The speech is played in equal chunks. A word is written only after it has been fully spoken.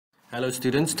Hello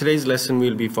students, today's lesson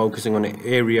we'll be focusing on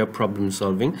area problem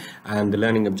solving, and the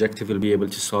learning objective will be able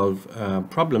to solve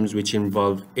problems which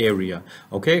involve area.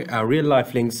 Okay, our real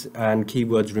life links and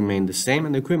keywords remain the same,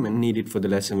 and the equipment needed for the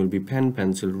lesson will be pen,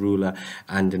 pencil, ruler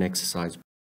and an exercise.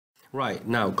 Right,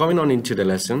 now going on into the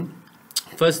lesson.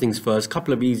 First things first,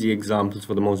 couple of easy examples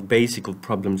for the most basic of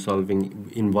problem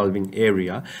solving involving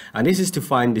area, and this is to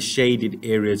find the shaded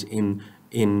areas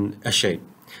in a shape.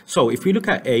 So if we look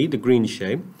at A, the green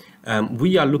shape,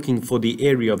 we are looking for the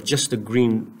area of just the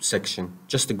green section,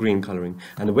 just the green coloring.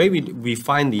 And the way we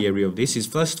find the area of this is,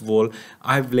 first of all,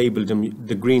 I've labeled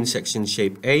the green section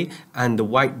shape A and the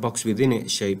white box within it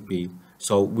shape B.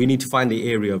 So we need to find the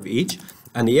area of each.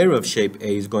 And the area of shape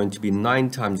A is going to be 9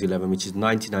 times 11, which is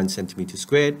 99 centimeters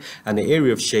squared. And the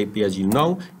area of shape B, as you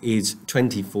know, is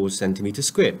 24 centimeters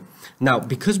squared. Now,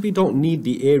 because we don't need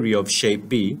the area of shape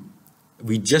B,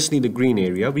 we just need the green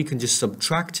area, we can just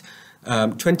subtract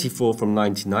 24 from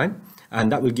 99,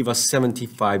 and that will give us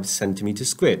 75 centimeters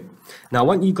squared. Now I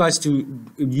want you guys to,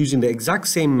 using the exact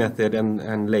same method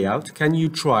and layout, can you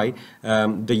try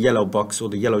the yellow box or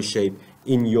the yellow shape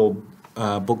in your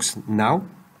books now?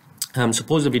 So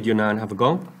pause the video now and have a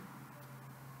go.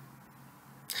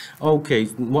 Okay,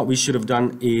 what we should have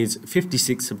done is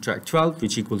 56 subtract 12,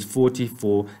 which equals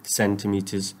 44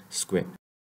 centimeters squared.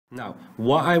 Now,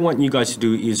 what I want you guys to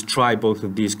do is try both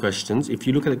of these questions. If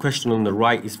you look at the question on the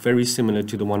right, it's very similar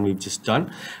to the one we've just done.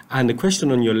 And the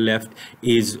question on your left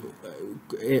is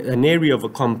an area of a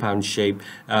compound shape,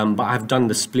 but I've done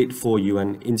the split for you.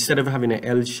 And instead of having an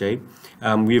L shape,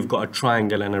 we've got a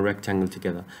triangle and a rectangle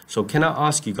together. So can I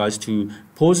ask you guys to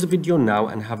pause the video now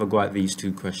and have a go at these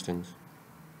two questions?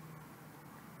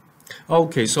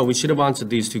 Okay, so we should have answered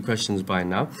these two questions by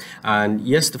now. And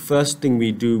yes, the first thing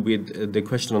we do with the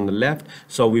question on the left,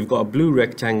 so we've got a blue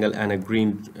rectangle and a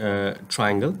green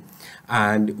triangle,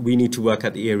 and we need to work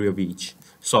at the area of each.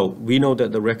 So we know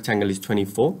that the rectangle is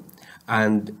 24,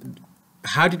 and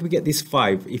how did we get this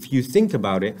 5? If you think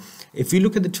about it, if you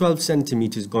look at the 12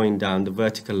 centimeters going down the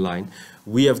vertical line,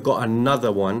 we have got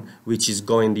another one which is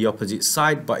going the opposite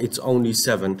side, but it's only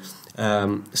 7.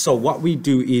 So what we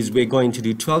do is we're going to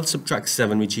do 12 subtract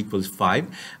 7, which equals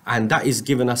 5, and that is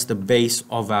giving us the base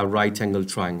of our right angle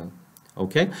triangle.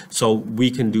 Okay, so we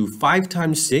can do 5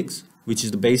 times 6, which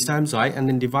is the base times height, and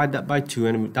then divide that by 2,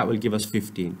 and that will give us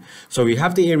 15. So we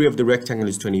have the area of the rectangle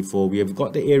is 24, we have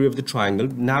got the area of the triangle.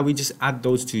 Now we just add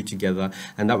those two together,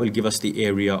 and that will give us the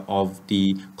area of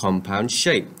the compound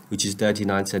shape, which is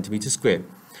 39 centimeters squared.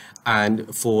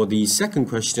 And for the second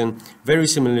question, very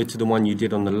similar to the one you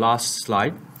did on the last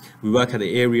slide, we work at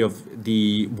the area of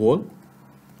the wall,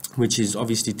 which is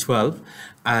obviously 12,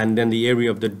 and then the area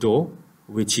of the door,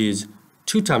 which is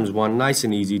 2 times 1, nice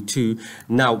and easy, 2.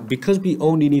 Now, because we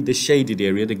only need the shaded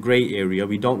area, the gray area,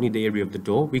 we don't need the area of the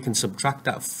door, we can subtract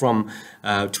that from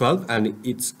 12, and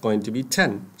it's going to be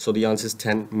 10. So the answer is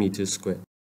 10 meters squared.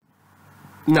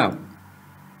 Now,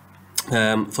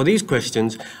 for these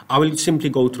questions, I will simply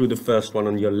go through the first one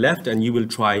on your left, and you will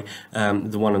try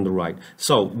the one on the right.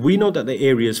 So we know that the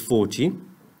area is 40.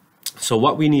 So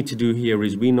what we need to do here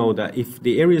is, we know that if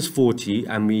the area is 40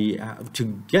 and we have to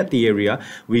get the area,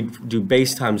 we do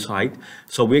base times height.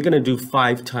 So we're going to do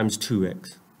 5 times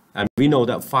 2x. And we know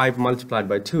that 5 multiplied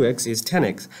by 2x is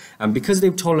 10x. And because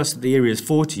they've told us that the area is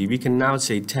 40, we can now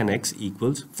say 10x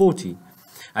equals 40.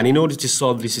 And in order to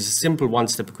solve this, is a simple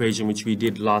one-step equation which we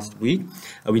did last week.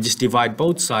 We just divide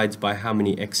both sides by how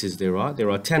many x's there are.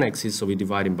 There are 10 x's, so we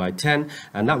divide them by 10,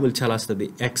 and that will tell us that the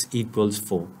x equals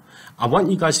 4. I want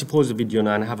you guys to pause the video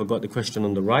now and have a go at the question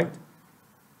on the right.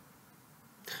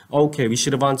 Okay, we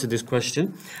should have answered this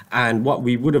question, and what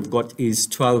we would have got is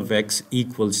 12x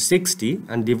equals 60,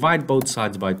 and divide both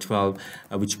sides by 12,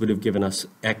 which would have given us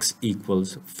x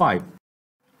equals 5.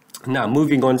 Now,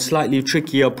 moving on, slightly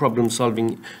trickier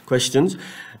problem-solving questions.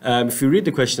 If you read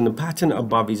the question, the pattern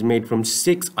above is made from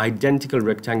 6 identical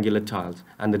rectangular tiles,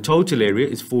 and the total area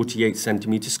is 48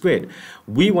 centimeters squared.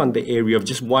 We want the area of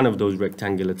just one of those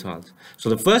rectangular tiles. So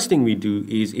the first thing we do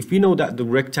is, if we know that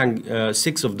the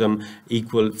 6 of them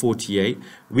equal 48,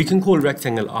 we can call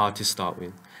rectangle R to start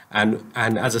with. And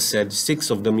as I said, 6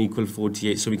 of them equal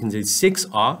 48, so we can say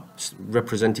 6R,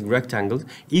 representing rectangles,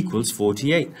 equals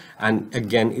 48. And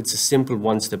again, it's a simple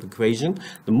one-step equation.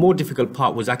 The more difficult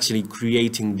part was actually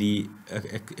creating the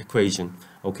equation.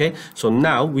 Okay, so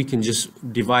now we can just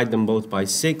divide them both by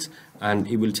 6, and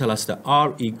it will tell us that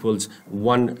R equals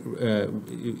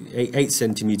 8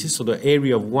 centimeters. So the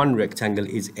area of one rectangle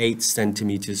is 8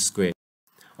 centimeters squared.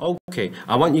 Okay,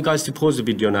 I want you guys to pause the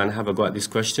video now and have a go at this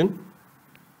question.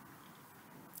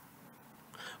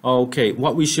 Okay,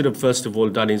 what we should have first of all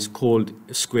done is called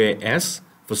square S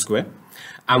for square.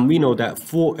 And we know that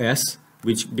 4S,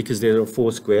 which because there are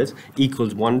 4 squares,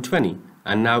 equals 120.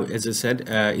 And now, as I said,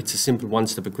 it's a simple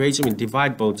one-step equation. We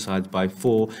divide both sides by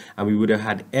 4, and we would have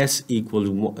had S equals,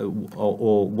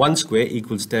 or 1 square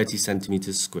equals 30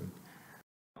 centimeters squared.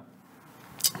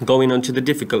 Going on to the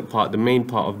difficult part, the main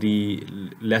part of the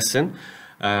lesson.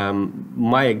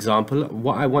 My example,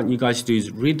 what I want you guys to do is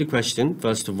read the question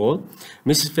first of all.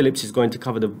 Mrs. Phillips is going to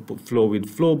cover the floor with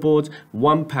floorboards.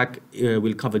 One pack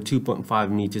will cover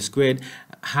 2.5 meters squared.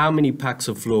 How many packs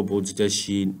of floorboards does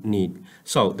she need?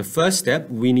 So the first step,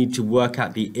 we need to work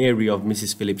out the area of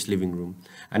Mrs. Phillips' living room.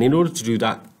 And in order to do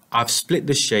that, I've split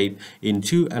the shape in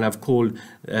two and I've called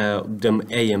them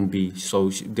A and B.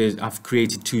 So I've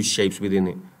created 2 shapes within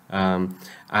it.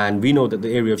 And we know that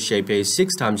the area of shape A is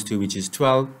 6 times 2, which is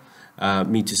 12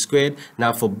 meters squared.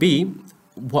 Now for B,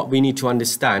 what we need to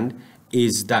understand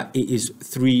is that it is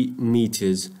 3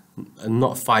 meters,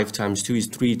 not 5 times 2, is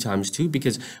 3 times 2,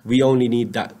 because we only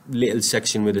need that little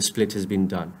section where the split has been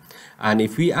done. And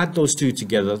if we add those two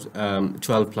together,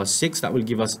 12 plus 6, that will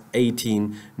give us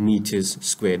 18 meters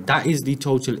squared. That is the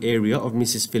total area of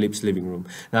Mrs. Phillips' living room.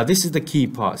 Now this is the key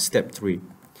part, step 3.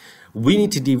 We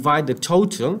need to divide the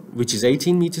total, which is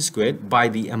 18 meters squared, by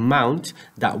the amount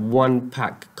that one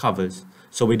pack covers.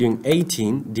 So we're doing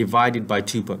 18 divided by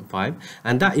 2.5,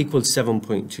 and that equals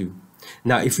 7.2.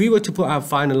 Now, if we were to put our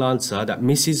final answer that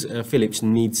Mrs. Phillips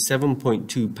needs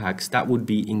 7.2 packs, that would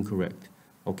be incorrect.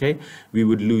 Okay, we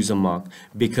would lose a mark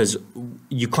because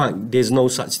you can't, there's no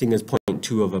such thing as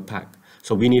 0.2 of a pack.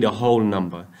 So we need a whole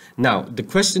number. Now, the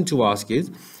question to ask is,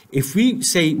 if we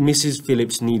say Mrs.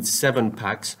 Phillips needs 7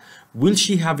 packs, will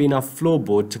she have enough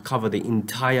floorboard to cover the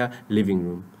entire living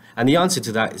room? And the answer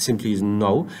to that simply is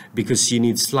no, because she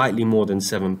needs slightly more than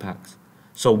 7 packs.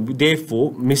 So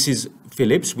therefore, Mrs.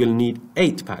 Phillips will need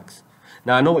 8 packs.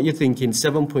 Now, I know what you're thinking,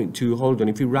 7.2, hold on,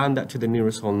 if we round that to the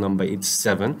nearest whole number, it's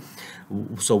 7.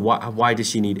 So why does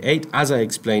she need 8? As I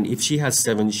explained, if she has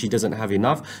 7, she doesn't have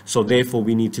enough, so therefore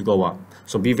we need to go up.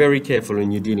 So be very careful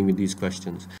when you're dealing with these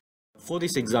questions. For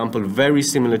this example, very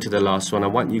similar to the last one, I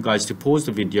want you guys to pause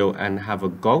the video and have a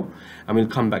go, and we'll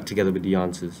come back together with the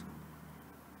answers.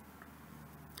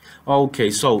 Okay,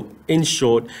 so in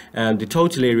short, the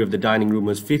total area of the dining room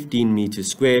was 15 meters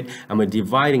squared, and we're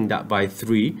dividing that by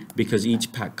 3 because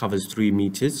each pack covers 3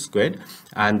 meters squared,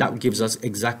 and that gives us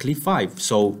exactly 5.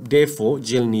 So therefore,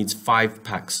 Jill needs 5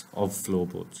 packs of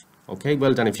floorboards. Okay,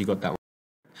 well done if you got that one.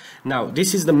 Now,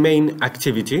 this is the main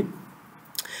activity.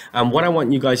 And what I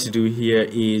want you guys to do here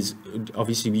is,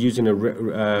 obviously using a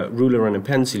ruler and a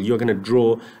pencil, you're going to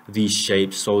draw these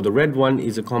shapes. So the red one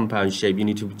is a compound shape. You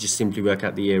need to just simply work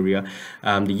out the area.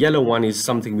 The yellow one is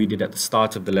something we did at the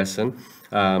start of the lesson.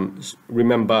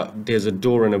 Remember, there's a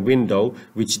door and a window,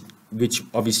 which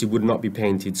obviously would not be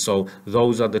painted. So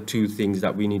those are the 2 things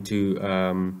that we need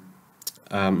to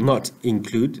not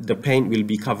include. The paint will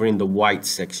be covering the white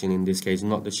section in this case,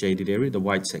 not the shaded area, the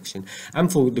white section.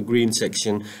 And for the green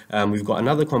section, we've got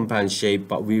another compound shape,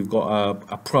 but we've got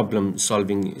a problem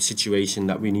solving situation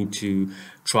that we need to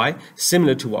try,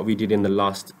 similar to what we did in the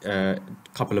last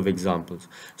couple of examples.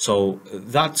 So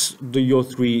that's your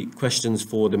 3 questions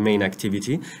for the main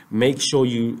activity. Make sure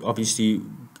you obviously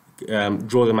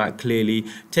draw them out clearly,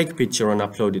 take a picture and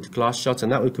upload it to ClassShots,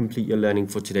 and that will complete your learning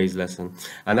for today's lesson.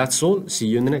 And that's all. See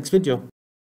you in the next video.